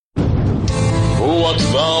art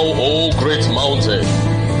thou, O great mountain?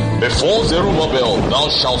 Before Zerubbabel thou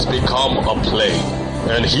shalt become a plain,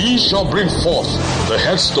 and he shall bring forth the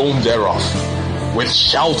headstone thereof, with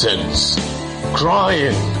shoutings,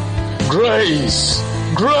 crying, Grace,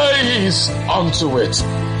 grace unto it.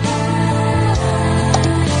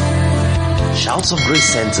 Shouts of Grace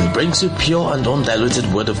Center brings you pure and undiluted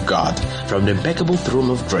word of God from the impeccable throne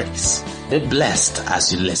of grace. Be blessed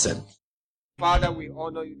as you listen. Father, we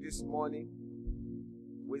honor you this morning.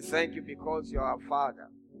 We thank you because you are our Father.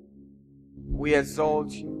 We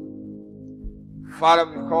exalt you. Father,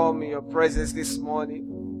 we come in your presence this morning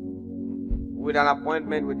with an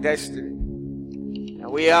appointment with destiny.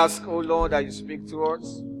 And we ask, oh Lord, that you speak to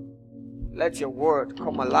us. Let your word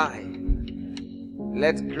come alive.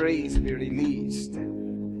 Let grace be released.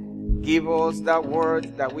 Give us that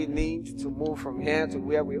word that we need to move from here to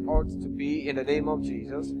where we ought to be in the name of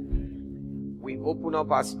Jesus. We open up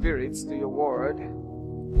our spirits to your word.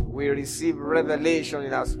 We receive revelation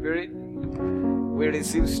in our spirit. We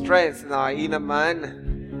receive strength in our inner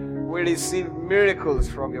man. We receive miracles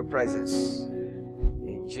from your presence.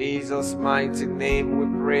 In Jesus' mighty name we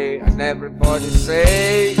pray, and everybody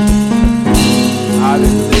say,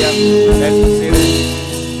 hallelujah. Let's be seated.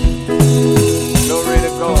 Glory to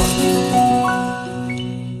God.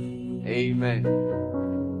 Amen.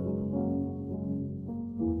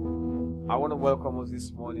 I want to welcome us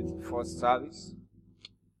this morning to the first service.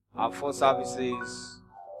 Our first service is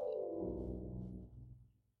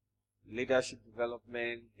leadership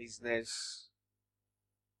development, business,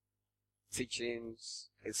 teachings.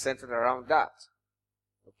 It's centered around that.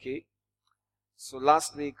 Okay? So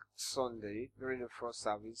last week, Sunday, during the first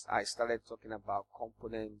service, I started talking about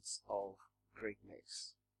components of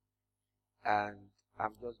greatness. And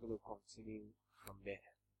I'm just going to continue from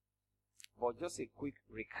there. But just a quick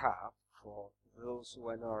recap for those who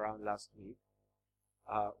were not around last week.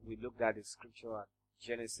 We looked at the scripture at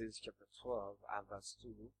Genesis chapter 12 and verse 2.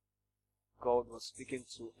 God was speaking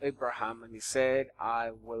to Abraham and he said,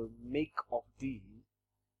 I will make of thee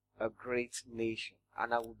a great nation,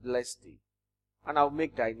 and I will bless thee, and I will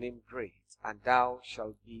make thy name great, and thou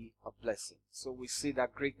shalt be a blessing. So we see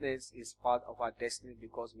that greatness is part of our destiny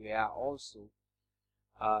because we are also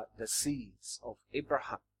the seeds of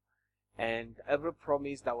Abraham. And every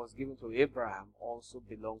promise that was given to Abraham also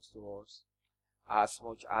belongs to us as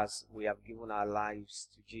much as we have given our lives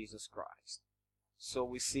to Jesus Christ. So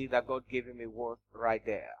we see that God gave him a word right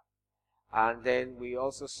there. And then we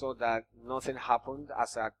also saw that nothing happened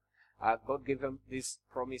as God gave him this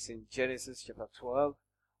promise in Genesis chapter 12.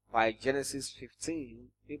 By Genesis 15,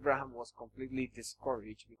 Abraham was completely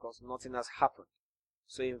discouraged because nothing has happened.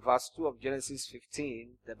 So in verse 2 of Genesis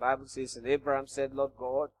 15, the Bible says, and Abraham said, Lord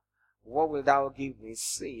God, what wilt thou give me,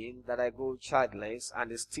 seeing that I go childless, and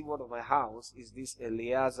the steward of my house is this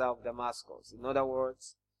Eliezer of Damascus? In other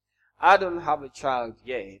words, I don't have a child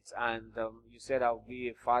yet, and you said I'll be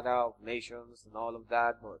a father of nations and all of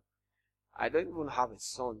that, but I don't even have a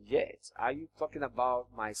son yet. Are you talking about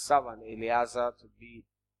my servant Eliezer to be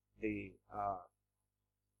the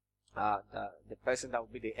person that will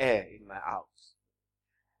be the heir in my house?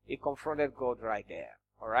 He confronted God right there,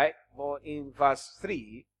 all right? But in verse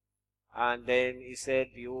 3, and then he said,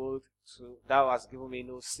 behold, thou hast given me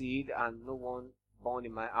no seed, and no one born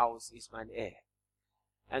in my house is mine heir.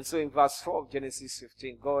 And so in verse 4 of Genesis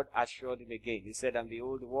 15, God assured him again. He said, and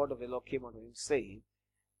behold, the word of the Lord came unto him, saying,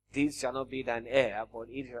 this shall not be thine heir, but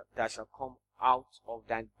it that shall come out of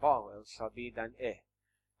thine bowels shall be thine heir.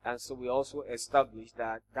 And so we also established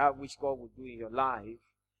that that which God will do in your life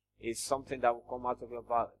is something that will come out of your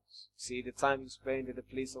bowels. See, the time you spend in the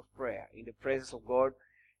place of prayer, in the presence of God,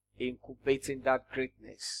 incubating that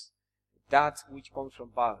greatness, that which comes from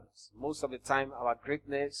bowels. Most of the time, our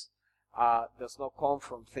greatness does not come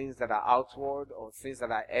from things that are outward or things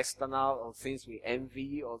that are external or things we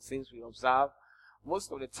envy or things we observe.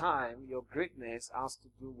 Most of the time, your greatness has to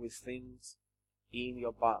do with things in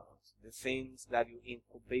your bowels, the things that you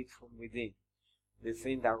incubate from within, the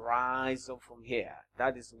thing that rise up from here.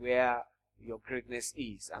 That is where your greatness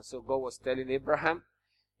is. And so God was telling Abraham,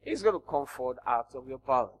 he's going to come forth out of your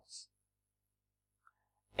bowels.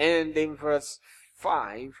 And in verse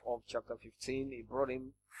 5 of chapter 15, he brought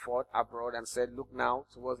him forth abroad and said, look now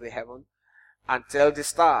towards the heaven and tell the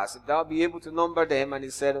stars, if thou be able to number them. And he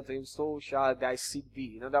said unto him, so shall thy seed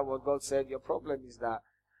be. In other words, God said, your problem is that,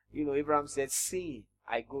 Abraham said, seeing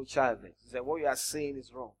I go childless. He said, what you are saying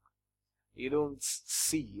is wrong. You don't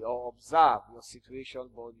see or observe your situation,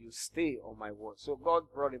 but you stay on my word. So God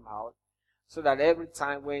brought him out so that every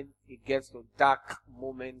time when he gets to dark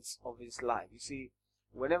moments of his life, you see,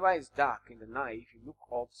 whenever it's dark in the night, if you look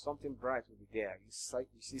up, something bright will be there. You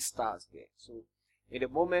see stars there. So in the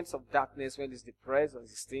moments of darkness, when he's depressed or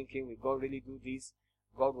he's thinking, will God really do this?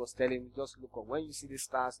 God was telling him, just look up. When you see the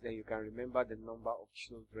stars, then you can remember the number of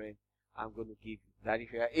children I'm going to give you. That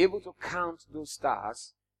if you are able to count those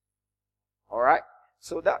stars, alright?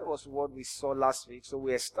 So that was what we saw last week. So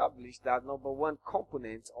we established that number one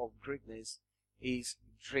component of greatness is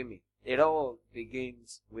dreaming. It all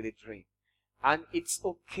begins with a dream. And it's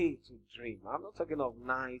okay to dream. I'm not talking of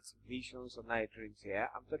night visions or night dreams here.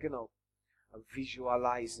 I'm talking of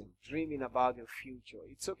visualizing, dreaming about your future.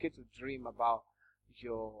 It's okay to dream about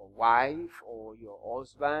your wife or your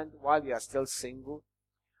husband while you are still single.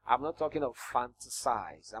 I'm not talking of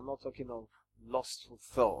fantasize. I'm not talking of lustful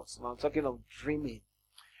thoughts. I'm talking of dreaming.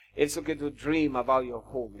 It's okay to dream about your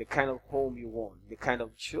home, the kind of home you want, the kind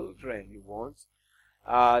of children you want,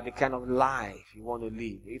 the kind of life you want to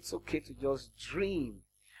live. It's okay to just dream.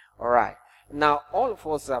 Alright. Now, all of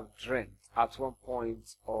us have dreamt at one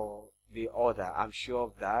point or the other. I'm sure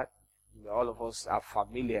of that. All of us are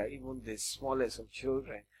familiar. Even the smallest of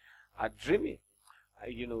children are dreaming.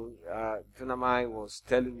 Dunamai was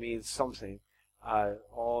telling me something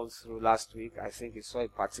all through last week. I think he saw a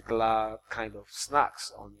particular kind of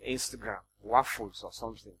snacks on Instagram, waffles or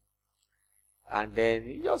something. And then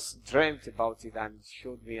he just dreamt about it and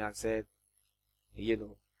showed me and said,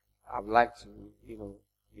 I'd like to,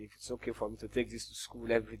 if it's okay for me to take this to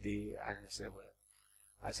school every day. And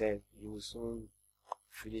I said, you will soon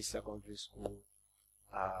finish secondary school,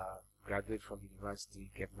 graduate from university,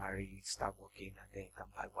 get married, start working, and then come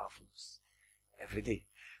buy waffles every day.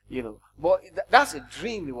 But that's a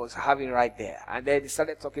dream he was having right there. And then he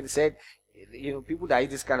started talking. He said, people that eat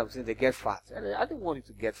this kind of thing, they get fat. And I didn't want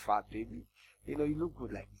you to get fat, baby. You look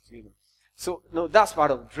good like this, So, no, that's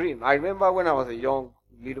part of dream. I remember when I was a young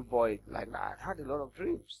little boy, like I had a lot of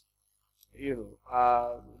dreams.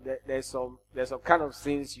 There's some kind of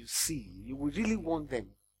things you see, you would really want them,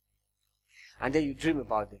 and then you dream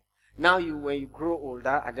about them. Now when you grow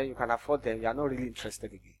older and then you can afford them, you are not really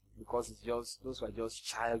interested again because those were just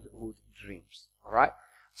childhood dreams. All right.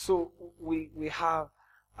 So we have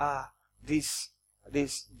this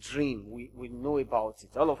dream. We know about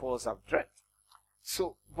it. All of us have dreamt.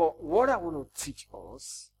 So, but what I want to teach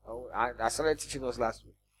us, I started teaching us last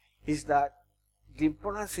week, is that the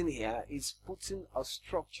important thing here is putting a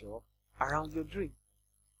structure around your dream.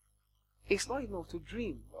 It's not enough to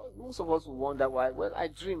dream. Most of us will wonder why. Well, I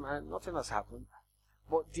dream and nothing has happened.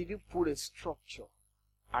 But did you put a structure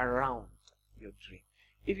around your dream?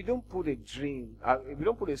 If you don't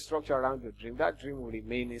put a structure around your dream, that dream will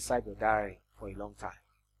remain inside your diary for a long time.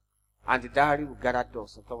 And the diary will gather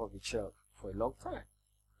dust on top of the shelf for a long time.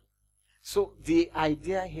 So the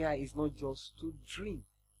idea here is not just to dream.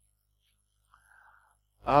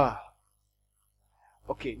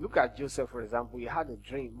 Okay, look at Joseph, for example. He had a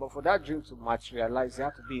dream, but for that dream to materialize, he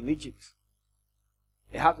had to be in Egypt.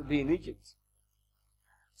 He had to be in Egypt.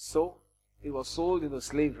 So, he was sold into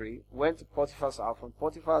slavery, went to Potiphar's house. From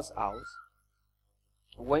Potiphar's house,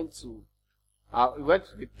 he went to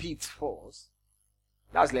the pit first.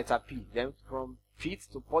 That's letter P. Then from pit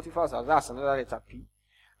to Potiphar's house, that's another letter P.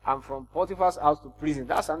 And from Potiphar's house to prison,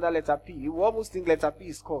 that's another letter P. You almost think letter P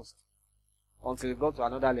is cost, until you go to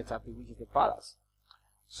another letter P, which is the palace.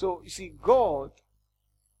 So, you see, God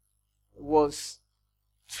was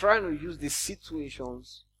trying to use these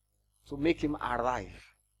situations to make him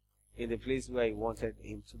arrive in the place where he wanted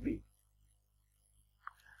him to be.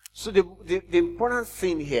 So, the important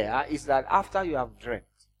thing here is that after you have dreamt,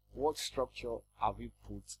 what structure have you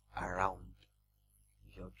put around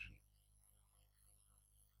your dream?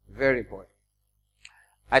 Very important.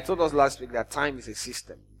 I told us last week that time is a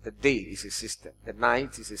system. The day is a system. The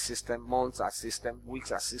night is a system. Months are system.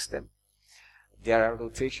 Weeks are system. There are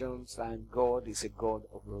rotations, and God is a God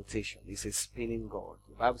of rotation. He's a spinning God.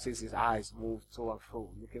 The Bible says his eyes move to and fro,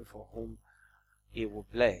 looking for whom he will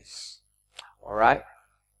bless. Alright?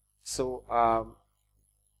 So,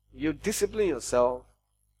 you discipline yourself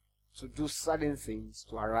to do certain things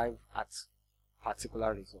to arrive at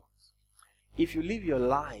particular results. If you live your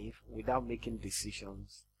life without making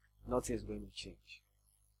decisions, nothing is going to change.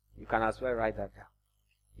 You can as well write that down.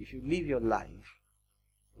 If you live your life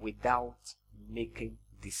without making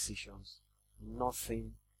decisions,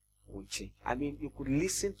 nothing will change. I mean, you could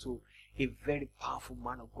listen to a very powerful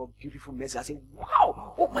man of God, beautiful message, and say,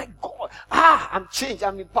 wow, oh my God, I'm changed,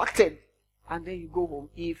 I'm impacted. And then you go home.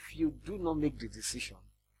 If you do not make the decision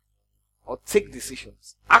or take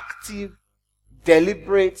decisions, active,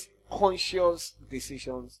 deliberate, conscious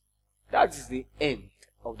decisions, that is the end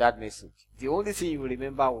of that message. The only thing you will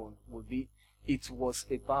remember will be it was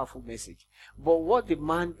a powerful message. But what the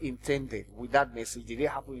man intended with that message, did it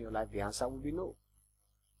happen in your life? The answer will be no.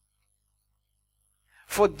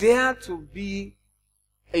 For there to be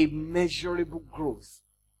a measurable growth,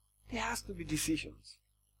 there has to be decisions.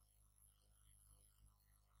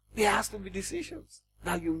 There has to be decisions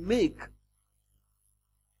that you make.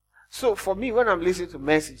 So for me, when I'm listening to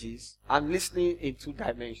messages, I'm listening in two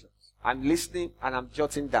dimensions. I'm listening and I'm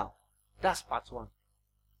jotting down. That's part one.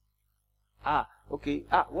 Okay.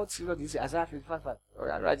 What scripture did you say? Isaiah 55:5. All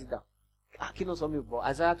right, write it down.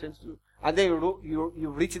 Isaiah 22. And then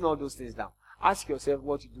you've written all those things down. Ask yourself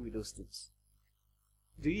what you do with those things.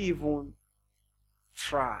 Do you even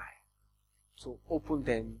try to open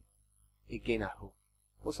them again at home?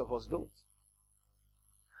 Most of us don't.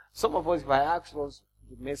 Some of us, if I ask us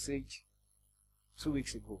the message 2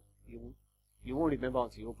 weeks ago, you won't remember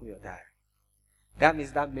until you open your diary. That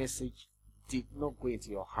means that message did not go into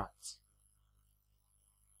your heart.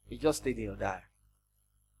 It just stayed in your diary.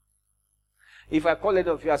 If I call any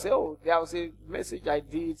of you, I say, oh, there was a message I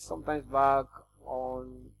did sometimes back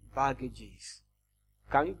on baggages.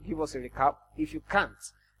 Can you give us a recap? If you can't,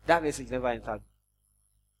 that message never entered.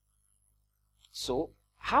 So,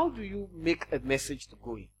 how do you make a message to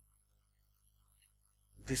go in?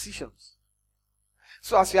 Decisions.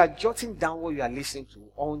 So as you are jotting down what you are listening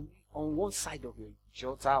to, on one side of your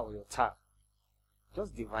jotter or your tab,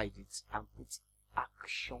 just divide it and put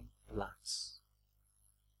action plans.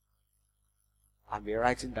 And be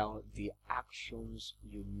writing down the actions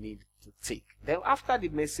you need to take. Then after the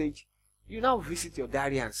message, you now visit your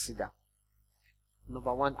diary and sit down.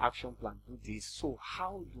 Number one, action plan. Do this. So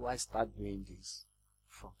how do I start doing this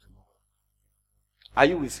from tomorrow? Are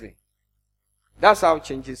you with me? That's how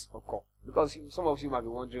changes occur. Because some of you might be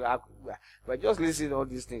wondering, but just listen to all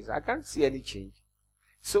these things, I can't see any change.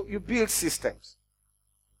 So you build systems.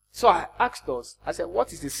 So I asked us, I said,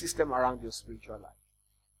 what is the system around your spiritual life?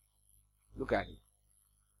 Look at it.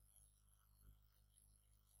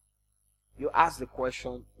 You ask the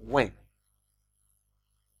question, when?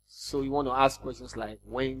 So you want to ask questions like,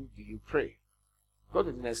 when do you pray? Go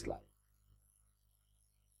to the next slide.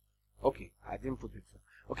 Okay, I didn't put it.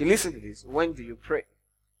 Okay, listen to this. When do you pray?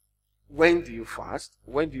 When do you fast?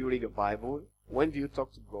 When do you read your Bible? When do you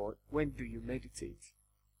talk to God? When do you meditate?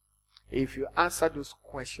 If you answer those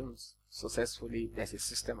questions successfully, there's a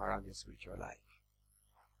system around your spiritual life.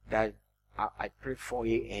 That I pray 4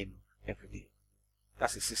 a.m. every day.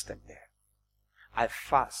 That's a system there. I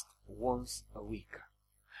fast once a week.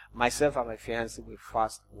 Myself and my fiancé will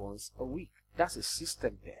fast once a week. That's a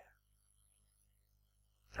system there.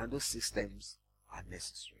 And those systems are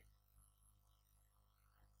necessary.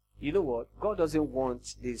 You know what? God doesn't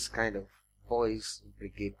want this kind of boys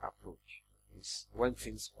brigade approach. It's when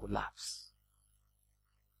things collapse.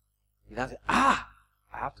 He doesn't say, I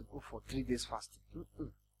have to go for 3 days fasting.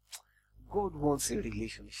 God wants a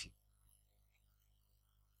relationship.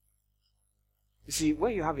 You see,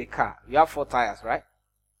 when you have a car, you have 4 tires, right?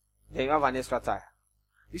 Then you have an extra tire.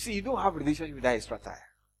 You see, you don't have a relationship with that extra tire.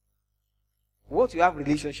 What you have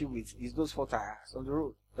relationship with is those 4 tires on the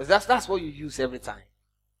road. Because that's what you use every time.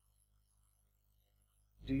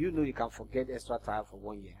 Do you know you can forget extra tire for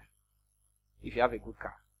 1 year? If you have a good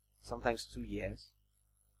car. Sometimes 2 years.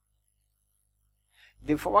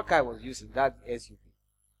 The former car I was using, that SUV.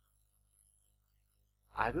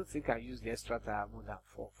 I don't think I used the extra tire more than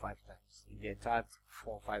 4 or 5 times. In the entire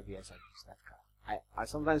 4 or 5 years I used that car. I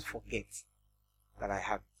sometimes forget that I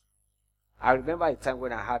have it. I remember a time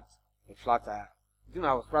when I had a flat tire. You know,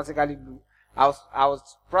 I was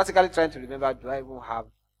practically trying to remember, do I even have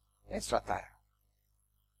extra tire?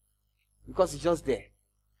 Because it's just there.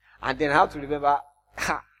 And then I have to remember,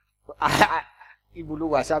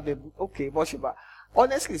 okay, but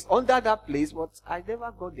honestly, it's under that place, but I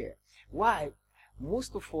never got there. Why?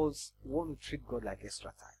 Most of us want to treat God like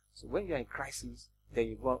extra tire. So when you're in crisis, then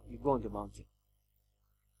you go on the mountain.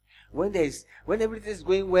 When everything is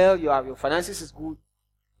going well, your finances is good,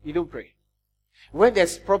 you don't pray. When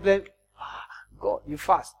there's problem, God, you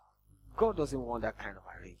fast. God doesn't want that kind of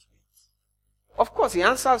arrangement. Of course, He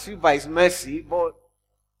answers you by His mercy, but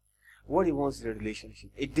what He wants is a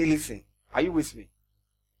relationship, a daily thing. Are you with me?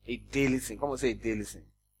 A daily thing. Come on, say a daily thing.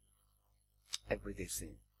 Everyday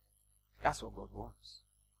thing. That's what God wants.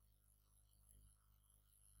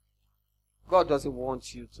 God doesn't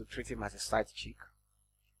want you to treat Him as a side chick.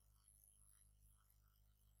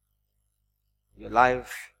 Your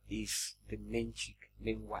life is the main chick,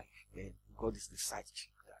 main wife. Then God is the side chick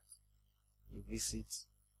that you visit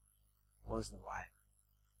once in a while.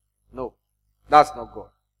 No, that's not God.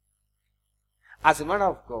 As a matter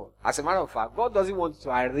of God, as a matter of fact, God doesn't want to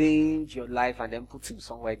arrange your life and then put him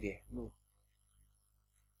somewhere there. No.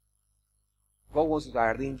 God wants you to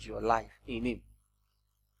arrange your life in him.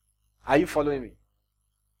 Are you following me?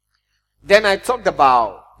 Then I talked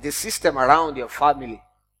about the system around your family.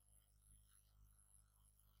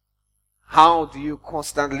 How do you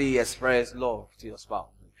constantly express love to your spouse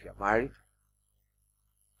if you're married?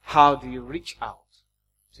 How do you reach out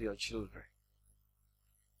to your children?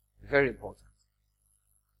 Very important.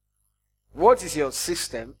 What is your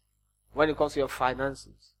system when it comes to your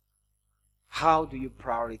finances? How do you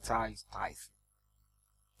prioritize tithe?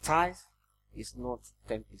 Tithe is not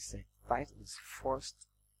 10%. Tithe is first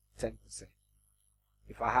 10%.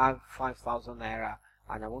 If I have 5,000 naira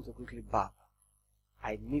and I want to quickly barb,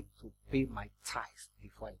 I need to pay my tithe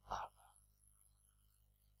before I barb.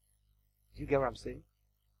 Do you get what I'm saying?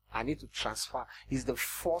 I need to transfer. It's the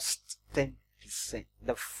first 10%.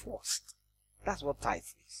 The first. That's what tithe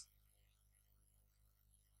is.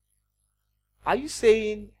 Are you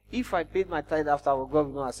saying if I paid my tithe after God will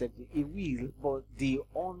not accept it? It will, but the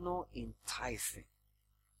honor in tithing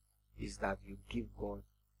is that you give God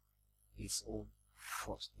his own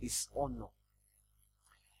first. His honor.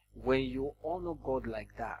 When you honor God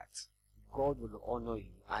like that, God will honor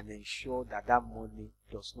you and ensure that that money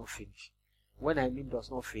does not finish. When I mean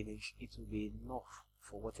does not finish, it will be enough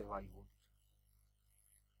for whatever you want.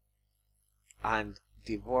 And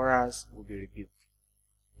devourers will be rebuked.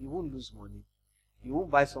 You won't lose money. You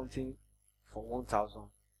won't buy something for 1,000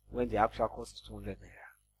 when the actual cost is 200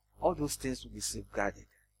 naira. All those things will be safeguarded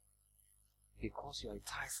because you are a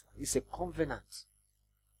tither. It's a covenant.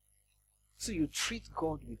 So you treat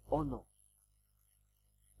God with honor.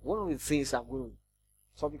 One of the things I'm going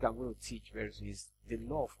to teach very soon is the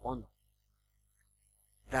law of honor.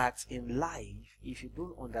 That in life, if you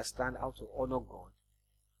don't understand how to honor God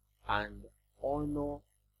and honor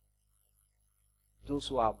those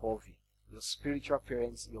who are above you, your spiritual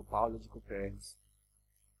parents, your biological parents,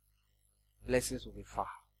 blessings will be far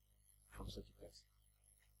from such a person.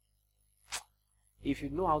 If you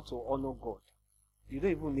know how to honor God, you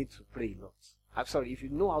don't even need to pray a lot. I'm sorry, if you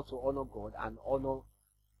know how to honor God and honor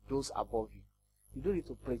those above you, you don't need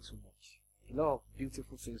to pray too much. A lot of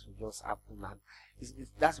beautiful things will just happen, and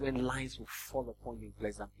that's when lines will fall upon you in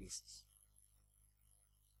pleasant places.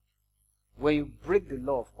 When you break the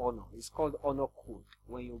law of honor, it's called honor code.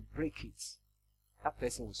 When you break it, that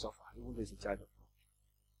person will suffer, even though he's a child of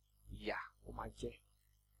God. Yeah, oh my God.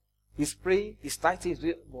 He's praying, he's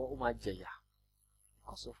tithing, oh my God, yeah.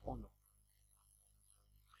 Because of honor.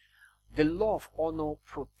 The law of honor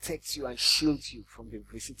protects you and shields you from the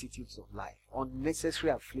vicissitudes of life.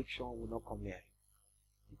 Unnecessary affliction will not come near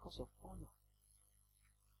you because of honor.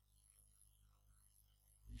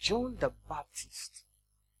 John the Baptist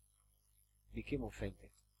became offended.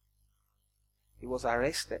 He was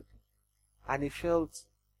arrested and he felt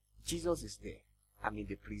Jesus is there. I'm in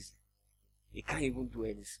the prison. He can't even do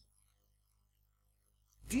anything.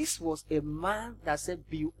 This was a man that said,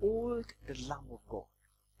 "Behold the Lamb of God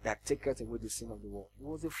that taketh away the sin of the world." He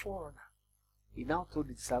was a foreigner. He now told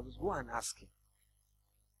the disciples, go and ask him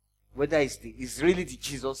whether it's really the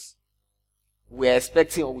Jesus we're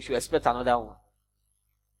expecting or we should expect another one.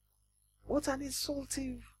 What an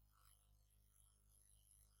insultive.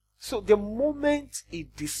 So the moment he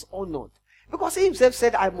dishonored, because he himself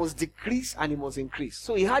said, I must decrease and he must increase.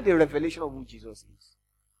 So he had a revelation of who Jesus is.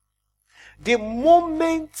 The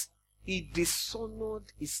moment he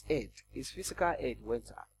dishonored his head, his physical head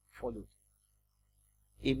went up, followed.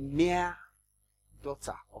 A mere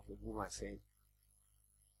daughter of a woman said,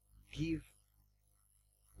 give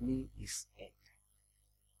me his head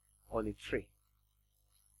on a tray.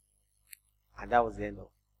 And that was the end of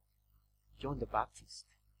John the Baptist.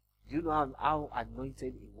 Do you know how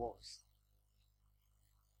anointed he was?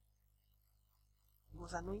 He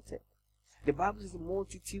was anointed. The Bible says the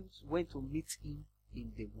multitudes went to meet him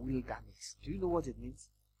in the wilderness. Do you know what it means?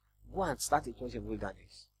 Go and start a church in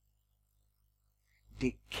wilderness.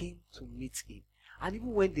 They came to meet him. And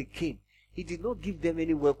even when they came, he did not give them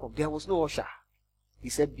any welcome. There was no usher. He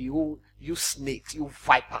said, behold, you snakes, you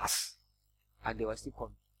vipers. And they were still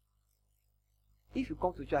coming. If you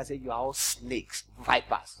come to church and say you are all snakes,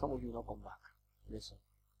 vipers, some of you will not come back. Listen.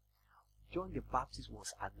 John the Baptist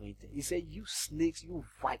was anointed. He said, you snakes, you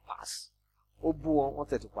vipers. Obuon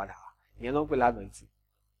wanted to kwada. He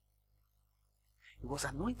was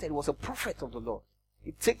anointed. He was a prophet of the Lord.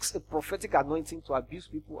 It takes a prophetic anointing to abuse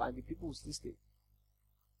people, and the people will still stay.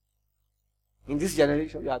 In this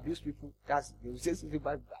generation, you abuse people. They will say something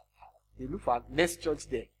bad. They look for next church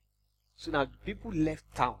there. So now people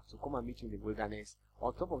left town to come and meet you in the wilderness.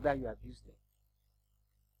 On top of that, you abuse them.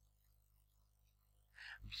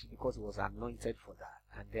 because he was anointed for that.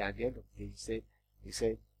 And then at the end of the day, he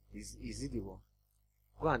said, is he the one?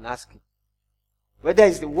 Go and ask him whether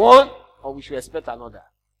he's the one or we should expect another.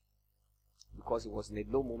 Because he was in a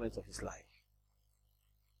low moment of his life.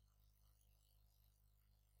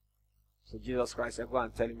 So Jesus Christ said, go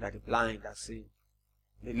and tell him that the blind are seeing,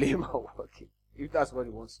 the lame are walking. If that's what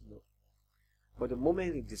he wants to know. But the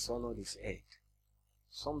moment he dishonored his head,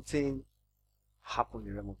 something happened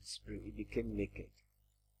in the realm of the spirit. He became naked.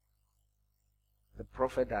 The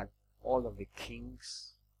prophet that all of the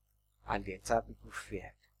kings and the entire people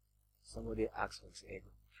feared. Somebody asked for his head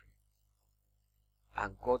on the tree.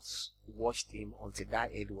 And God watched him until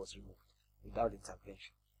that head was removed without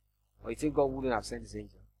intervention. Or you think God wouldn't have sent his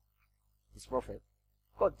angel? His prophet?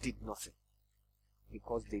 God did nothing.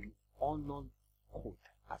 Because the honor code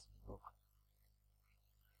has been broken.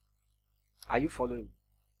 Are you following me?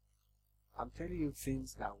 I'm telling you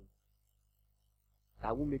things that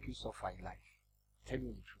will make you suffer in life. I'm telling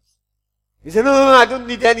you the truth. You say, no, I don't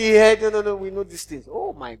need any head. No, we know these things.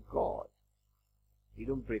 Oh my God. You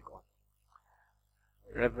don't break on.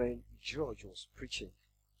 Reverend George was preaching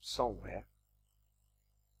somewhere.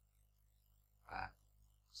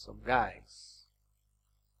 Some guys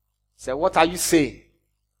said, what are you saying?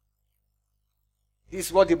 This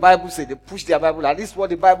is what the Bible said. They pushed their Bible and this is what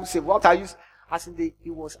the Bible said. What are you saying? As in it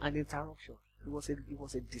was an interruption. It was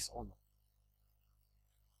a dishonor.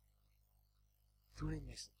 During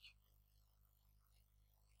message.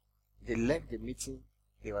 They left the meeting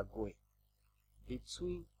they were going.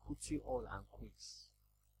 Between Kuti Hall and Queens,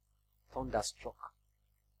 thunder struck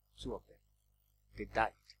 2 of them. They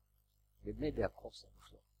died. They made their corpse on the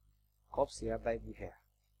floor. Corpse here, Bible here.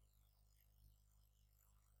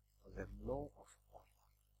 But the law of honor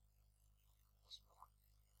was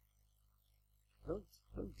broken.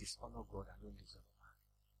 Don't dishonor God and don't dishonor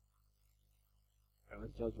man.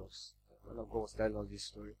 When George one of God was telling us this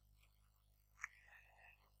story.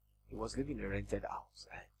 He was living in a rented house,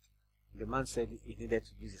 and the man said he needed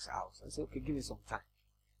to use his house. I said, okay, give me some time.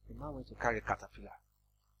 The man went to carry a caterpillar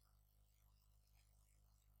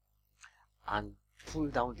and pull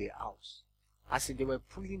down the house. As they were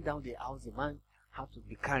pulling down the house, the man had to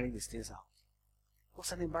be carrying his things out. It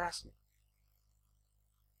was an embarrassment.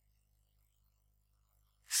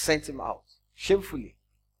 Sent him out shamefully.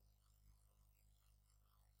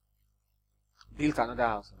 Built another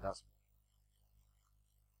house on that spot.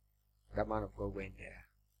 That man of God went there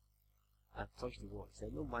and touched the wall. He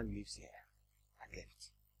said, no man lives here. And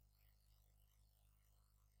left.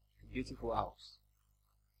 A beautiful house.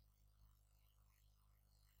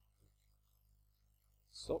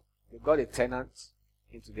 So they got a tenant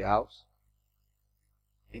into the house.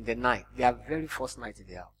 In the night, their very first night in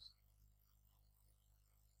the house,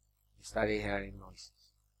 he started hearing noises.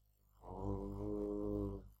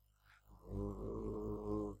 Oh,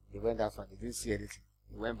 oh. They went outside, they didn't see anything.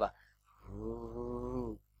 He went back.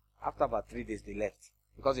 Oh. After about 3 days, they left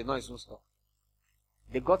because the noise won't stop.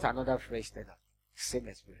 They got another fresh tenant. Same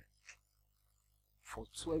experience. For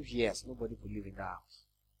 12 years, nobody could live in that house.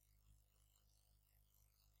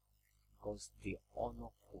 Because the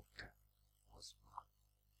honor code was broken.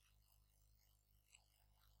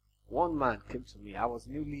 One man came to me. I was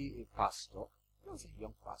newly a pastor. He was a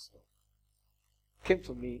young pastor. Came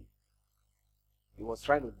to me. He was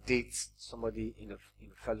trying to date somebody in a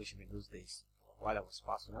fellowship in those days while I was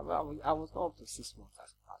pastoring. I was not up to 6 months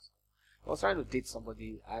as a pastor. I was trying to date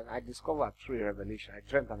somebody, and I discovered through a revelation. I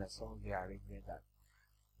dreamt and I saw the arrangement that,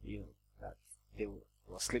 that they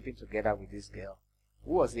were sleeping together with this girl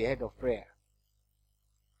who was the head of prayer.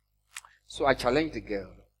 So I challenged the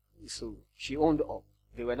girl. So she owned up.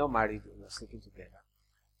 They were not married, they were sleeping together.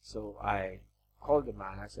 So I called the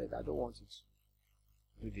man. I said, I don't want you to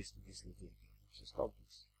do this to this lady again. She stopped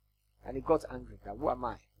this. And he got angry. That, who am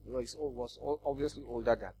I? He was obviously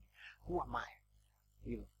older than me. Who am I?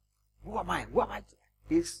 Who am I? Who am I?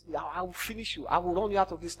 I will finish you. I will run you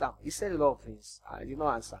out of this town. He said a lot of things. I did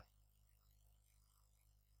not answer.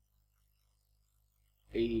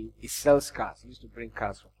 He sells cars. He used to bring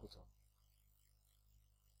cars from Cotonou.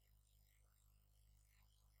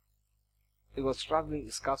 He was traveling,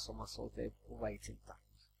 his car somersaulted over 18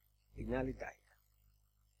 times. He nearly died.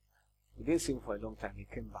 We didn't see him for a long time. He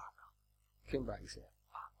came back. He said,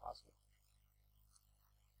 Pastor,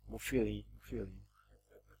 I'm feeling.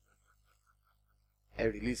 He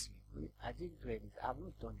released me. I didn't do anything. I've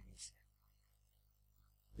not done anything.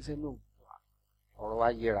 He said, no. Or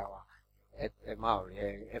a year,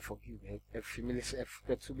 forgive me. I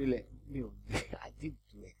didn't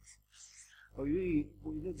do anything. But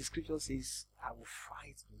the scripture says, I will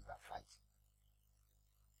fight those that fight.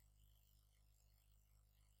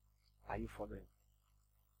 Are you following?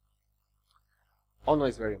 Honor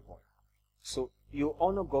is very important. So you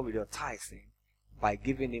honor God with your tithing by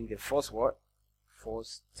giving him the first what?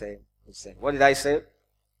 First 10%. What did I say?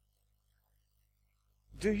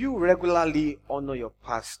 Do you regularly honor your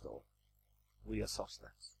pastor with your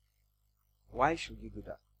substance? Why should you do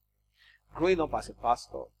that? Growing up as a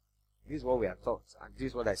pastor, this is what we are taught, and this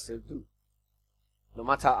is what I still do. No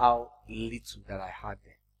matter how little that I had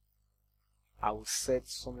then, I will set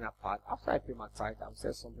something apart. After I pay my tithe, I will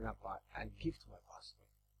set something apart and give to my pastor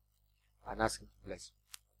and ask him to bless me.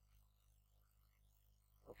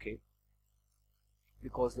 Okay?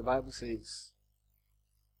 Because the Bible says,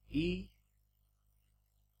 he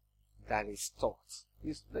that is taught,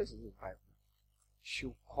 this is the Bible,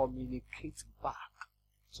 should communicate back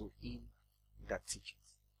to him that teaches.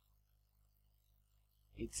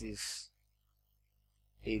 It is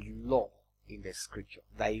a law in the scripture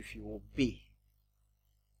that if you obey,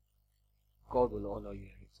 God will honor you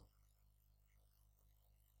in return.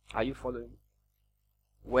 Are you following me?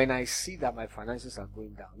 When I see that my finances are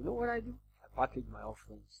going down, you know what I do? I package my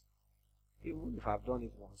offerings. Even if I've done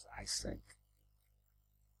it once, I send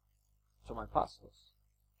to my pastors.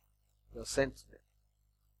 They'll send to them.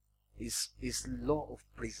 It's law of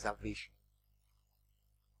preservation.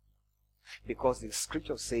 Because the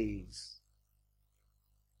scripture says,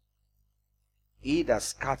 he that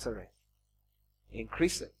scattereth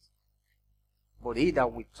increaseth, but he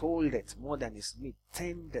that withholdeth more than is meet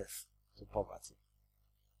tendeth to poverty.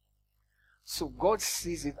 So God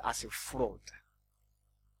sees it as a fraud.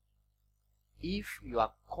 If you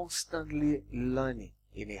are constantly learning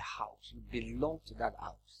in a house, you belong to that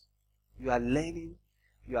house. You are learning,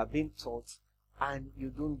 you are being taught, and you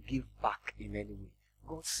don't give back in any way.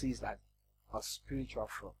 God sees that as spiritual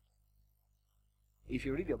fraud. If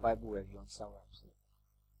you read your Bible well, you understand what I'm saying.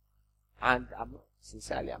 And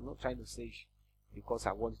I'm not trying to say because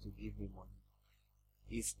I want you to give me money.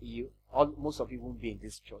 Most of you won't be in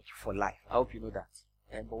this church for life. I hope you know that.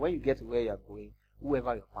 But when you get to where you're going,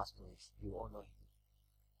 whoever your pastor is, you honor him.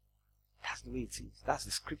 That's the way it is. That's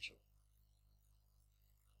the scripture.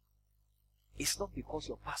 It's not because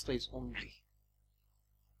your pastor is hungry.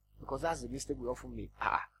 Because that's the mistake we often make.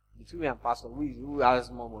 Between me and pastor, who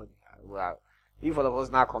has more money? Well, if all of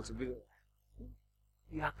us now contribute,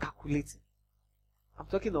 you are calculating. I'm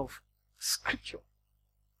talking of scripture.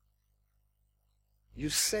 You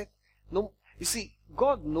said, no, you see,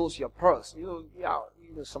 God knows your purse.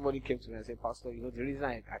 Somebody came to me and said, Pastor, the reason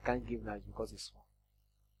I can't give now is because it's small.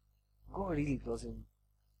 God really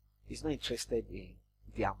he's not interested in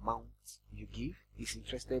the amount you give. He's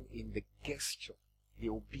interested in the gesture, the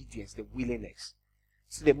obedience, the willingness.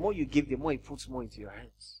 So the more you give, the more he puts more into your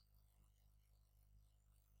hands.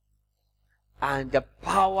 And the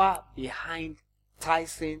power behind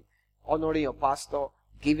tithing, honoring your pastor,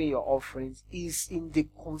 giving your offerings is in the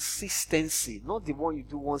consistency, not the one you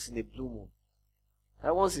do once in a blue moon.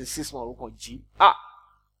 That once in 6 months,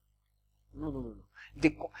 No.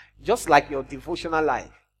 Just like your devotional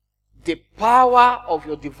life, the power of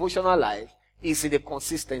your devotional life is in the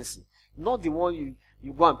consistency, not the one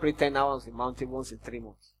you go and pray 10 hours in the mountain once in 3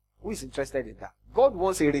 months. Who is interested in that? God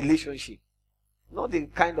wants a relationship, not the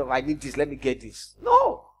kind of I need this, let me get this.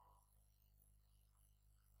 No.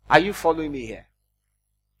 Are you following me here?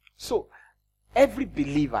 So, every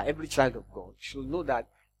believer, every child of God should know that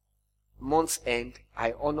month's end,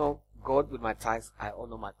 I honor God with my tithes, I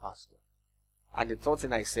honor my pastor. And the third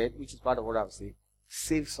thing I said, which is part of what I was saying,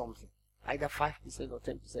 save something. Either 5% or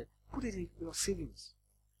 10%. Put it in your savings.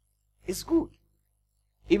 It's good.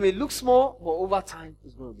 It may look small, but over time,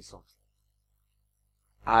 it's going to be something.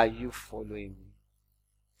 Are you following me?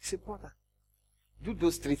 It's important. Do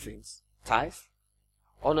those 3 things. Tithe,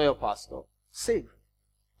 honor your pastor, save.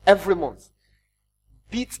 Every month.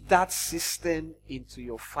 Beat that system into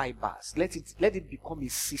your fibers. Let it become a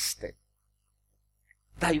system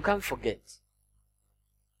that you can't forget.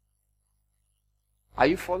 Are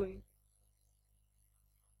you following?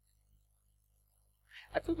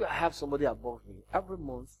 I told you I have somebody above me. Every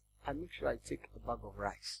month, I make sure I take a bag of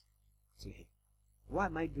rice to him. Why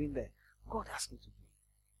am I doing that? God asked me to do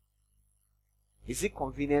it. Is it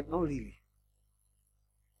convenient? Not really.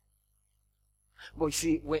 But you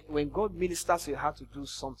see, when God ministers you how to do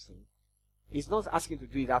something, He's not asking you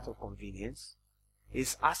to do it out of convenience.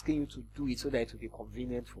 He's asking you to do it so that it will be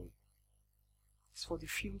convenient for you. It's for the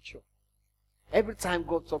future. Every time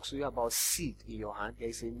God talks to you about seed in your hand, there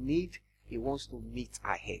is a need He wants to meet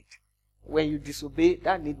ahead. When you disobey,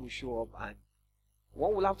 that need will show up, and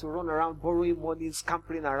one will have to run around borrowing money,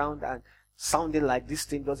 scampering around and sounding like this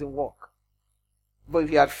thing doesn't work. But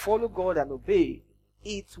if you had followed God and obeyed,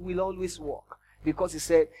 it will always work. Because he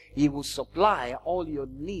said he will supply all your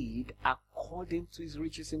need according to his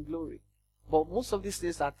riches in glory. But most of these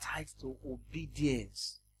things are tied to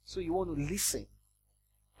obedience. So you want to listen.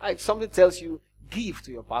 If somebody tells you, give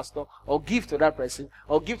to your pastor, or give to that person,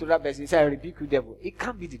 or give to that person, you say, I rebuke you, devil. It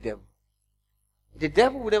can't be the devil. The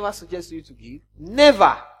devil would never suggest to you to give.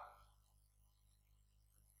 Never.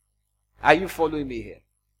 Are you following me here?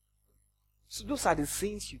 So those are the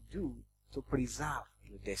things you do to preserve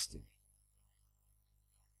your destiny.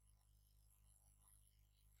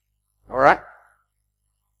 Alright?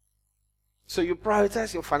 So you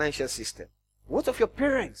prioritize your financial system. What of your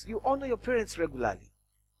parents? You honor your parents regularly.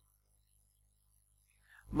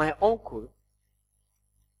 My uncle,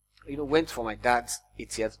 went for my dad's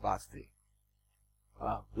 80th birthday.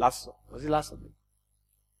 Was it last Sunday?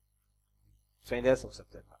 20th of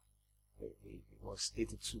September. He was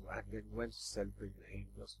 82, and then went to celebrate with him,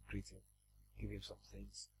 just to greet him, give him some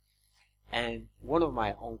things. And one of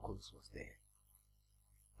my uncles was there.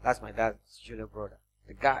 That's my dad's junior brother.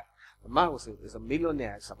 The man was a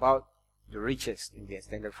millionaire. It's about the richest in the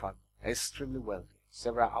extended family. Extremely wealthy.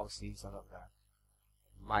 Several houses, all of that.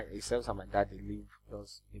 Himself and my dad, he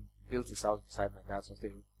built his house beside my dad, so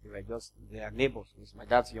they are neighbors. He's my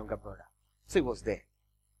dad's younger brother. So he was there.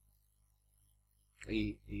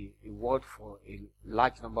 He worked for a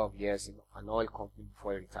large number of years in an oil company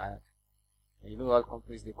before he retired. And oil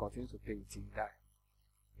companies, they continue to pay you till you die.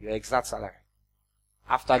 Your exact salary.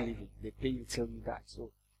 After leaving, they pay you till you die.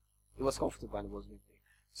 So it was comfortable and it was being paid.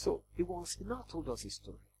 So he now told us his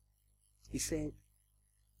story. He said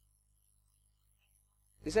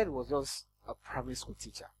he was just a primary school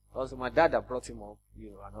teacher. It was my dad that brought him up,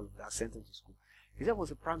 and all of that, sent him to school. He said he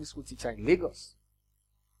was a primary school teacher in Lagos.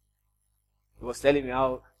 He was telling me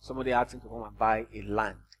how somebody asked him to come and buy a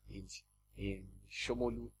land in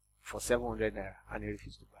Shomolu for 700 naira, and he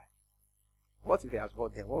refused to buy. What if he has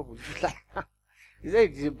bought them? What would he like? He said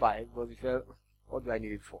he didn't buy it because he felt, what do I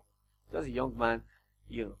need it for? Just a young man,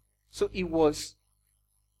 So he was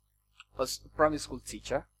a primary school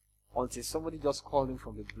teacher until somebody just called him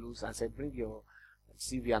from the blues and said, bring your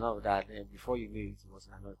CV and all of that. And before you knew it, it was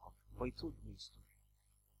another company. But he told me a story.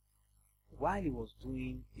 While he was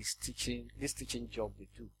doing this teaching job they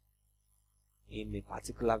do in a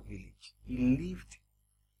particular village, he lived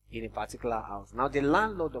in a particular house. Now the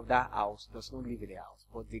landlord of that house does not live in the house,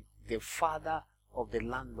 but the father of the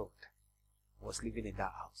landlord was living in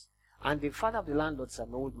that house. And the father of the landlord is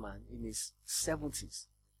an old man in his 70s.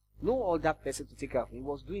 No other person to take care of him. He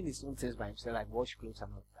was doing his own things by himself, like wash clothes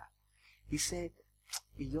and all that. He said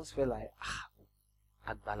he just felt like,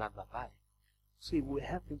 at Balababai. So he would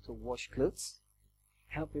help him to wash clothes,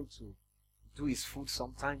 help him to do his food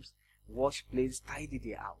sometimes, wash plates, tidy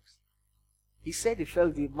the house. He said he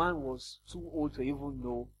felt the man was too old to even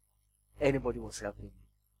know anybody was helping him.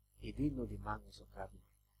 He didn't know the man was observing him.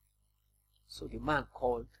 So the man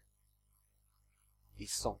called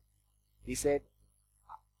his son. He said,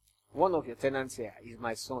 one of your tenants here is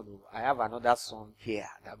my son. I have another son here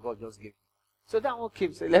that God just gave me. So that one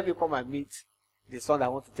came, said, let me come and meet the son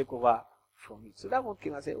that wants to take over from me. So that one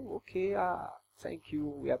came and said, oh, okay, thank you,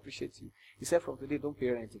 we appreciate you. He said, from today, don't pay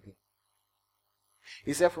rent again.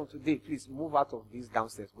 He said, from today, please move out of this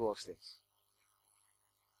downstairs, go upstairs.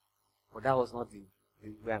 But that was not the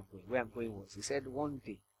where I'm going. Where I'm going was, he said, one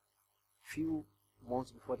day, few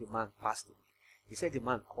months before the man passed away, he said the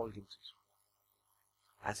man called him to his room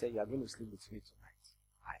and said, you are going to sleep with me tonight.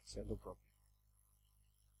 I said, no problem.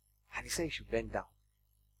 And he said he should bend down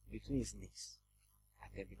between his knees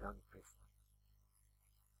and then began to pray for him.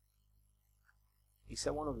 He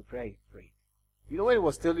said one of the prayer he prayed. When he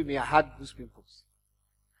was telling me I had those pimples.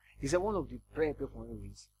 He said one of the prayer he prayed for him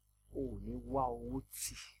is, oh, Niwa.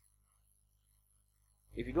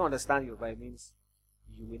 If you don't understand Yoruba, it means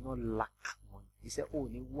you will not lack money. He said, oh,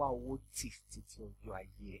 Niwa you are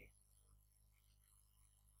here.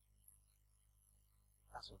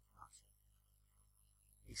 That's what the man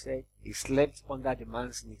said. He said he slept under the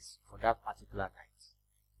man's knees for that particular night.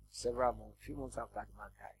 Few months after the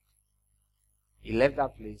man died. He left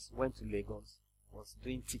that place, went to Lagos, was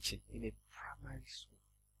doing teaching in a primary school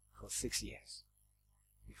for 6 years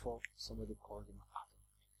before somebody called him out of the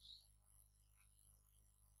news.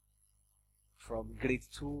 From grade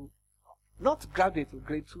 2, not graduate to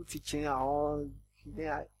grade 2 teaching and all,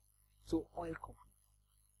 to oil company.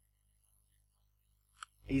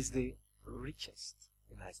 He's the richest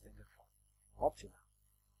in our extended family, up to now.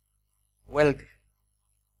 Wealthy.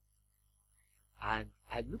 And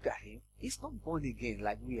I look at him, he's not born again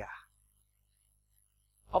like we are.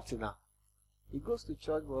 Up to now. He goes to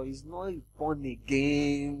church, but he's not a born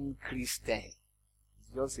again Christian.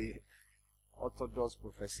 just a Orthodox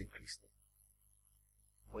professing Christian.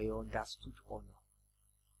 But he understood honor.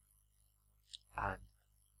 And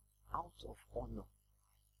out of honor.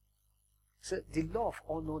 So the law of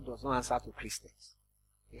honor does not answer to Christians.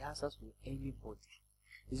 It answers to anybody.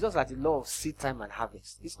 It's just like the law of seed time and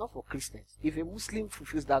harvest. It's not for Christians. If a Muslim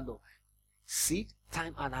fulfills that law, seed,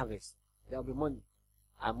 time, and harvest, there will be money.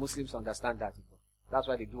 And Muslims understand that. That's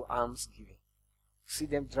why they do alms giving. See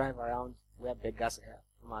them drive around where beggars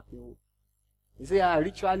are. They say,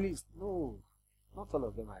 ritualists. No, not all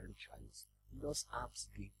of them are ritualists. Just alms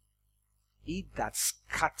giving. He that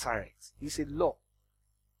scattereth. It's a law.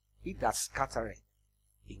 He that scattereth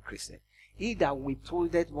in Christian. He that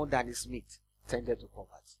withholdeth more than is meet tended to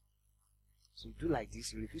poverty. So you do like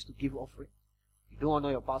this, you refuse to give offering. You don't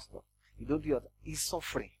honor your pastor. You don't do your... He's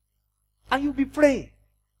suffering. And you'll be praying.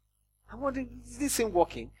 I'm wondering, is this thing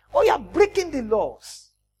working? Oh, you're breaking the laws.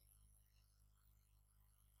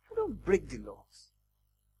 You don't break the laws.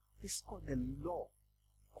 It's called the law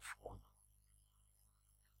of honor.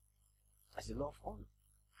 That's the law of honor.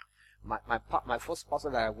 My first pastor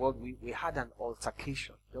that I worked with, we had an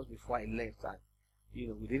altercation just before I left, and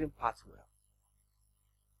we didn't part well.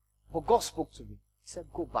 But God spoke to me. He said,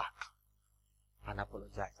 go back and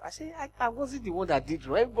apologize. I said, I wasn't the one that did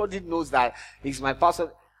wrong. Everybody knows that he's my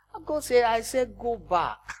pastor. And God said, I said, go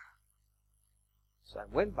back. So I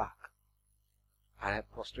went back and I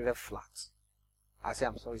prostrated flat. I said,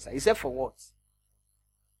 I'm sorry, sir. He said, for what?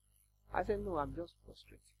 I said, no, I'm just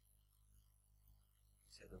prostrated.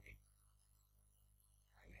 He said, okay.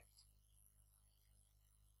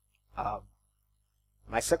 I left.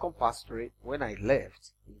 My second pastorate, when I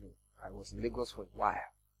left, I was in Lagos for a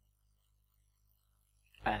while.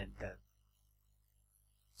 And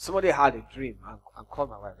somebody had a dream and called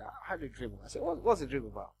my wife. I had a dream. I said, what's the dream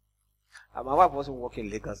about? And my wife wasn't working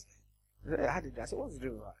in Lagos then. I said, what's the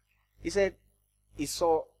dream about? He said, he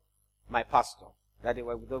saw my pastor, that they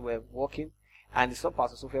were walking, and he saw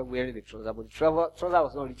Pastor Sophia wearing the trouser, but the trouser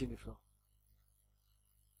was not reaching the floor.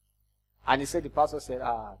 And he said, the pastor said,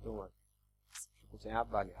 don't worry.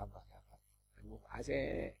 I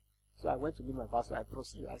said, so I went to meet my pastor. I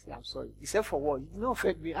prostrated. I said, I'm sorry. He said, for what? You did not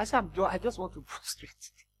offend me. I said, I just want to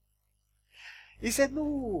prostrate. He said,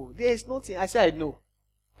 no, there is nothing. I said, I know.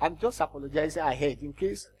 I'm just apologizing ahead in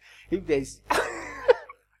case if there is.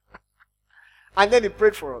 And then he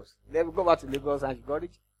prayed for us. Then we go back to Lagos and he got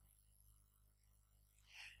it.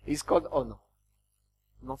 It's called honor.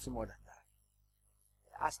 Nothing more than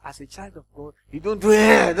that. As a child of God, you don't do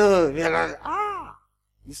it. No.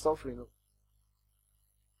 You're suffering. No.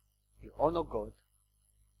 You honor God.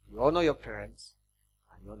 You honor your parents.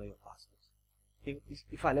 And you honor your pastors.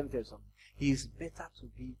 If let me tell you something. It is better to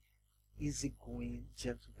be easygoing,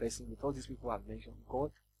 gentle person with all these people I've mentioned.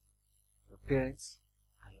 God, your parents,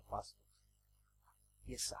 and your pastors.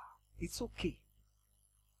 Yes, sir. It's okay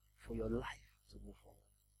for your life to move forward.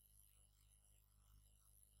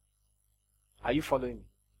 Are you following me?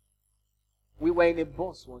 We were in a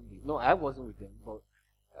bus one day. No, I wasn't with them, but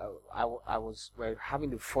we're having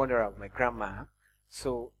the funeral of my grandma.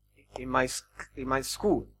 So in my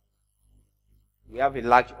school, we have a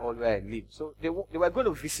large hall where I live. So they were going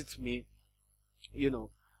to visit me,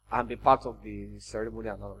 and be part of the ceremony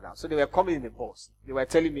and all of that. So they were coming in the bus. They were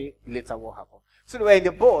telling me later what happened. So they were in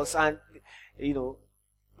the bus, and it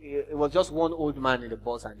was just one old man in the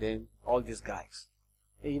bus, and then all these guys.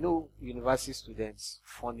 And university students,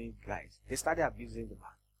 funny guys. They started abusing the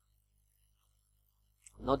man.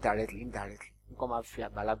 Not directly, indirectly. And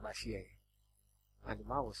the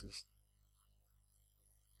man was listening.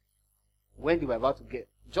 When they were about to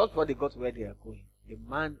just before they got to where they are going, the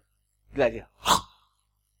man, he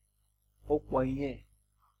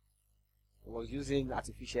was using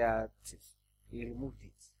artificial teeth. He removed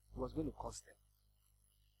it. He was going to cost them.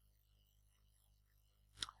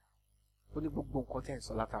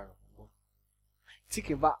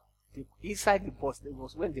 Thinking back, inside the bus, there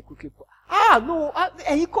was when they quickly put, no,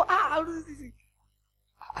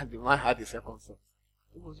 and the man had a second thought.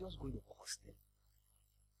 It was just going to cost them.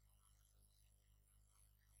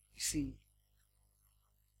 You see,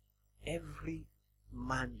 every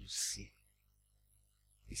man you see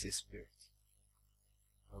is a spirit.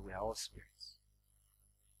 But we are all spirits.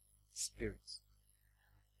 Spirits.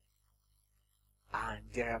 And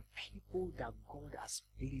there are people that God has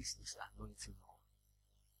placed His anointing on.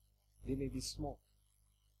 They may be small.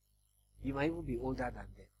 You might even be older than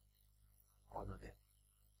them. Honor them.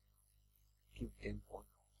 Give them honor.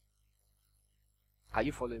 Are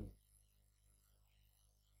you following me?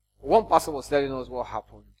 One pastor was telling us what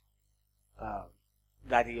happened.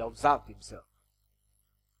 That he observed himself.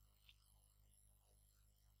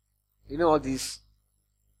 You know all this,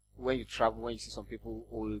 when you travel, when you see some people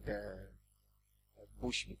hold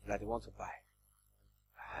bushmeat that they want to buy.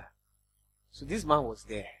 So this man was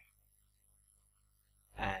there.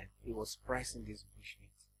 And he was pricing this bushmeat.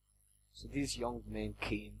 So these young men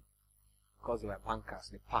came, because they were bankers,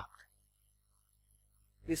 they parked.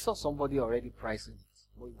 They saw somebody already pricing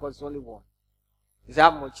it, but it's only one. He said,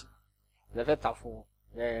 how much? They said, for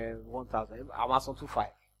 1,000. I'm asking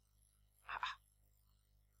 2,500.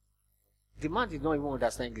 The man did not even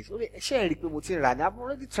understand English. I'm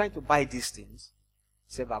already trying to buy these things.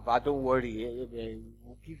 He said, Baba, don't worry,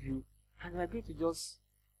 we'll give you. And we're going to just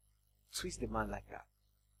twist the man like that.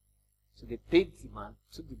 So they paid the man,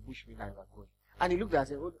 took the bushmeat and were going. And he looked at and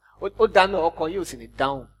said, oh, down, or can you send it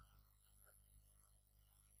down?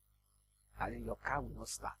 And then your car will not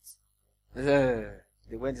start.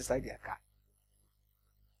 They went inside their car.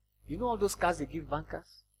 You know all those cars they give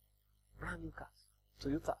bankers? Brand new cars.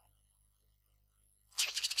 Toyota.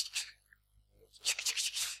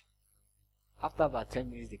 After about 10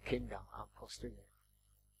 minutes, they came down and prostrated.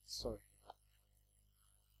 Sorry.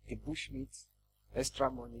 The bushmeat,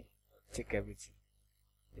 extra money, take everything.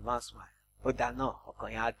 The man smiled. Oh, that no,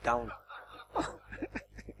 okay, you down.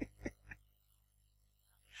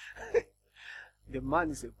 The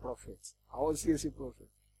man is a prophet. I was here a prophet.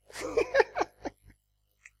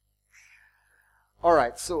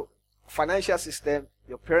 Alright, so financial system,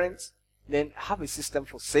 your parents, then have a system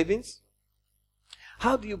for savings.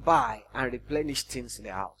 How do you buy and replenish things in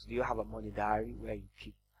the house? Do you have a money diary where you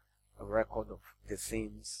keep a record of the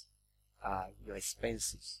things, your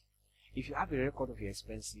expenses? If you have a record of your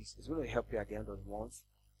expenses, it's going to help you at the end of the month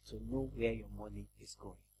to know where your money is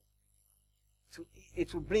going. So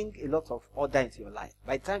it will bring a lot of order into your life.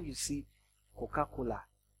 By the time you see Coca-Cola,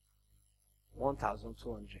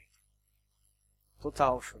 1,200,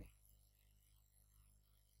 total offering,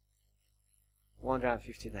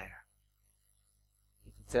 150 naira.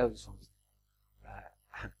 It will tell you something.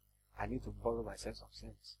 I need to borrow myself some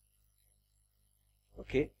sense.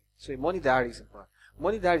 Okay? So a money diary is important.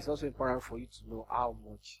 Money diary is also important for you to know how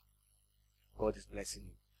much God is blessing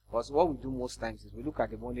you. Because what we do most times is we look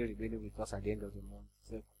at the money remaining with us at the end of the month.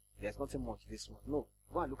 Say, there's nothing much this month. No.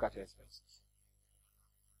 Go and look at your expenses.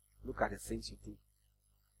 Look at the things you did.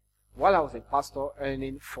 While I was a pastor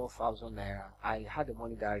earning 4,000 naira, I had a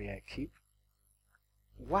money diary I keep.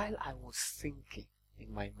 While I was thinking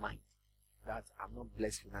in my mind that I'm not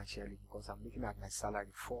blessed financially because I'm looking at my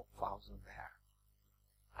salary 4,000 naira,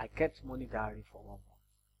 I kept money diary for 1 month.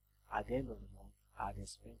 At the end of the month, I had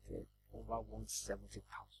spent over 170,000.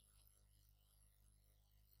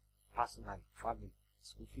 Personally, family,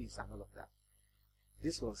 school fees and all of that.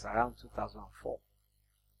 This was around 2004.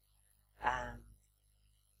 And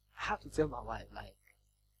I had to tell my wife, like,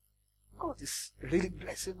 God is really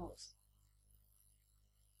blessing us.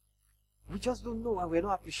 We just don't know and we're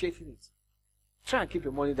not appreciating it. Try and keep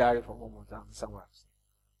your money diary for 1 month and somewhere else.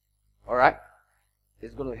 Alright?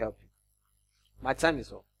 It's going to help you. My time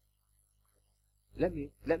is up. Let me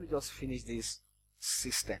just finish this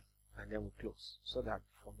system and then we'll close. So that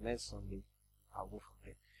from next Sunday, I'll go from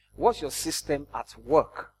there. What's your system at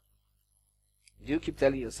work? Do you keep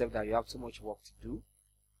telling yourself that you have too much work to do?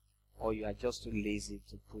 Or you are just too lazy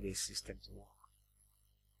to put a system to work?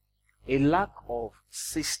 A lack of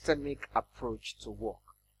systemic approach to work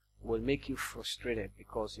will make you frustrated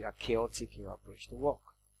because you are chaotic in your approach to work.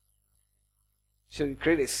 So you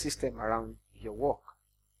create a system around your work.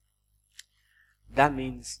 That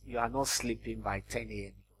means you are not sleeping by 10 a.m. in the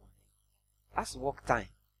morning. That's work time.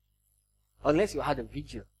 Unless you had a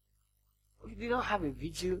vigil. If you don't have a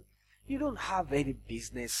vigil, you don't have any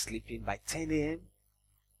business sleeping by 10 a.m.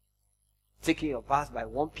 Taking your bath by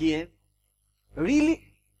 1 p.m.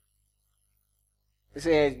 Really? You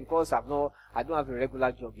say, it's because I don't have a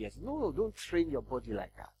regular job yet. No, don't train your body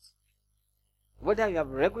like that. Whether you have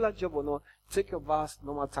a regular job or not, take your bath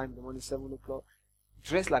normal time in the morning, 7 o'clock.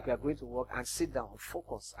 Dress like you are going to work and sit down,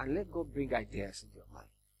 focus, and let God bring ideas into your mind.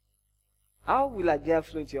 How will ideas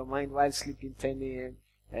flow into your mind while sleeping 10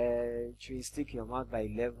 a.m., chewing stick in your mouth by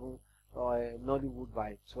 11, or Nollywood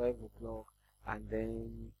by 12 o'clock, and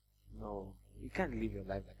then, no, you can't live your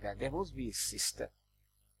life like that. There must be a system.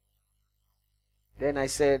 Then I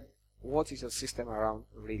said, what is your system around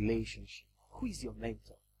relationship? Who is your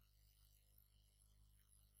mentor?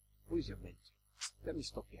 Who is your mentor? Let me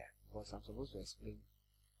stop here because I'm supposed to explain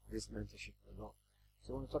this mentorship a lot.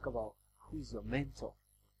 So I want to talk about who is your mentor.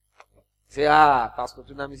 Say, Pastor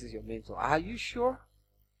Dunamis is your mentor. Are you sure?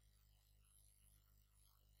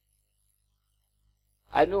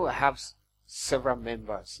 I know I have several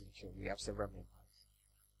members in church. We have several members.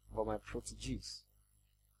 But my proteges,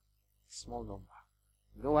 Small number.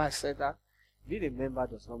 You know why I said that? Being a member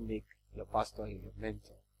does not make your pastor your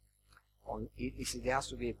mentor. There has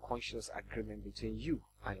to be a conscious agreement between you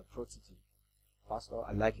and your protege. Pastor,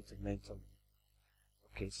 I'd like you to mentor me.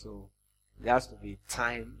 Okay, so there has to be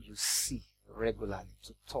time you see regularly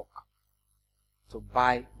to talk, to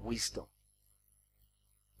buy wisdom.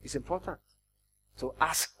 It's important to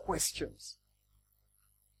ask questions.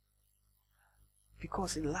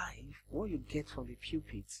 Because in life, what you get from the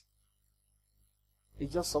pulpit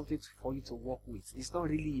is just something for you to work with. It's not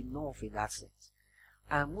really enough in that sense.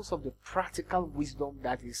 And most of the practical wisdom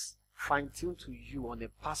that is fine-tuned to you on a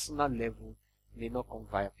personal level may not come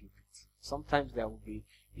via pulpit. Sometimes there will be,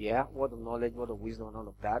 word of knowledge, word of wisdom and all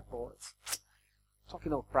of that, but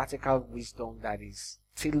talking of practical wisdom that is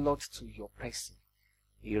tailored to your person,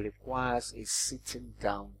 it requires a sitting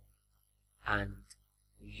down and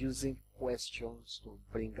using questions to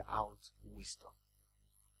bring out wisdom.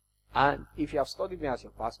 And if you have studied me as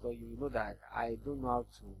your pastor, you will know that I don't know how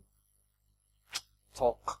to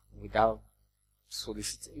talk without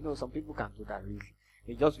soliciting. You know, some people can do that really.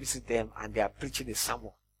 You just visit them and they are preaching a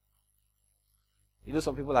sermon. You know,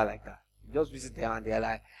 some people are like that. You just visit them and they are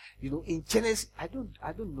like, in Genesis, I don't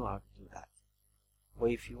know how to do that.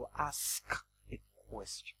 But if you ask a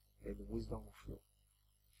question, then the wisdom will flow.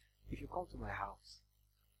 If you come to my house,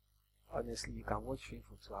 honestly, you can watch film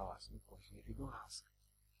for 2 hours, no question. If you don't ask,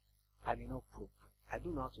 I may not probe. I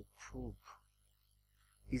don't know how to probe.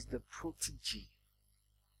 It's the protege,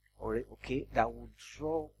 that will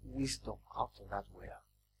draw wisdom out of that well.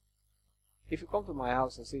 If you come to my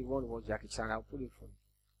house and say you want to watch Jackie Chan, I'll put it for you.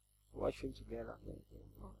 Watch film together.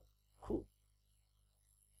 Cool.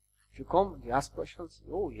 If you come, you ask questions.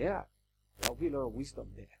 Oh yeah, there'll be a lot of wisdom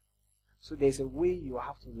there. So there's a way you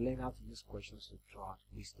have to learn how to use questions to draw out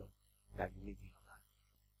wisdom that you need in your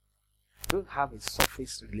life. Don't have a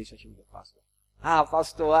surface relationship with the pastor.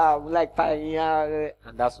 Pastor, we like tying,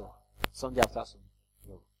 and that's all. Sunday after Sunday.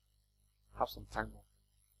 No. Have some time of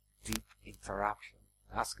deep interaction,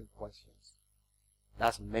 asking questions.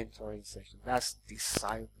 That's mentoring session. That's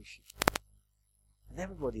discipleship. And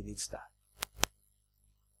everybody needs that.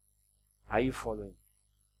 Are you following?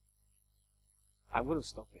 I'm going to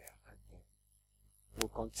stop here. And we'll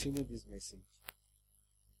continue this message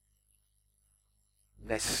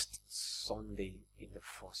next Sunday in the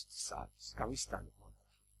first service. Can we stand upon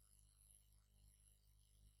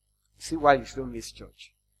that? See why you shouldn't miss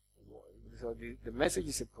church. So the message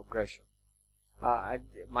is a progression. I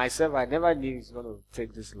never knew it's going to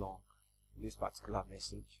take this long, this particular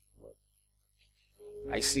message. But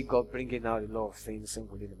I see God bringing out a lot of things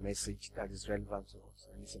within the message that is relevant to us.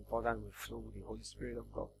 And it's important we flow with the Holy Spirit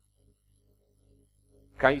of God.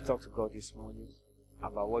 Can you talk to God this morning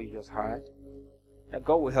about what you just heard? That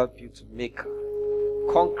God will help you to make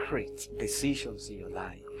concrete decisions in your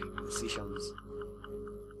life. Decisions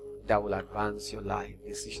that will advance your life.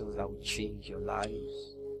 Decisions that will change your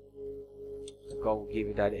lives. God will give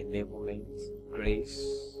you that enablement, grace.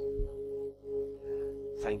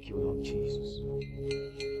 Thank you, Lord Jesus.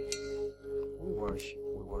 We worship.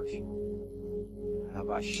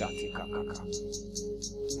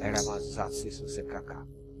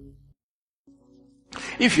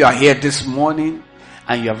 If you are here this morning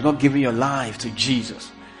and you have not given your life to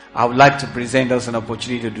Jesus, I would like to present us an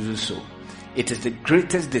opportunity to do so. It is the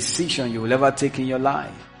greatest decision you will ever take in your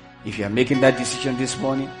life. If you are making that decision this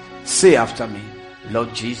morning, say after me,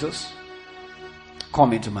 Lord Jesus,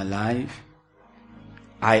 come into my life.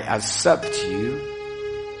 I accept you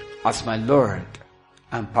as my Lord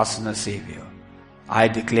and personal Savior. I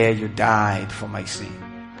declare you died for my sin.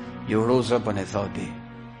 You rose up on the third day.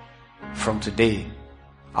 From today,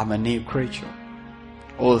 I'm a new creature.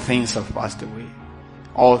 All things have passed away.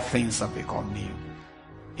 All things have become new.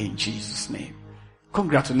 In Jesus' name.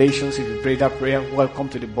 Congratulations if you prayed that prayer. Welcome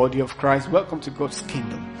to the body of Christ. Welcome to God's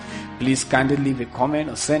kingdom. Please kindly leave a comment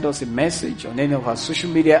or send us a message on any of our social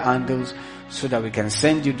media handles so that we can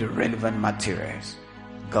send you the relevant materials.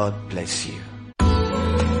 God bless you.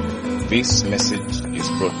 This message is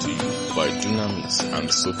brought to you by Dunamis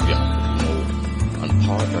and Sophia Noah and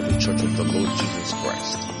powered by the Church of the Lord Jesus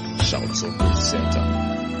Christ, Shouts of Grace Center,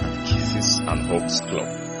 and Kisses and Hugs Club,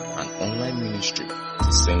 an online ministry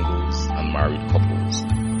to singles and married couples.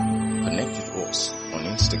 Connect with us on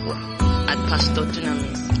Instagram at Pastor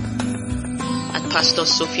Dunamis, at Pastor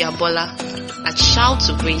Sophia Bola, at Shouts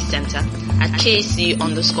of Grace Center, at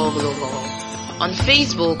KC_Global, on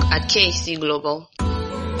Facebook at KC Global,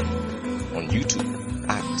 on YouTube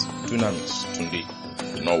at Dunamis Tunde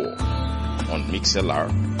Nowo, on MixLR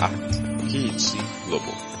at KHC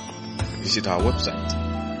Global. Visit our website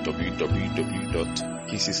www.kchglobal.com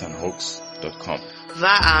info@kissesandhugs.com.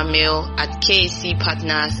 Via our mail at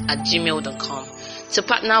kacpartners@gmail.com. To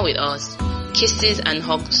partner with us,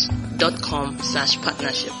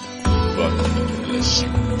 kissesandhugs.com/partnership. God bless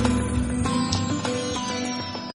you.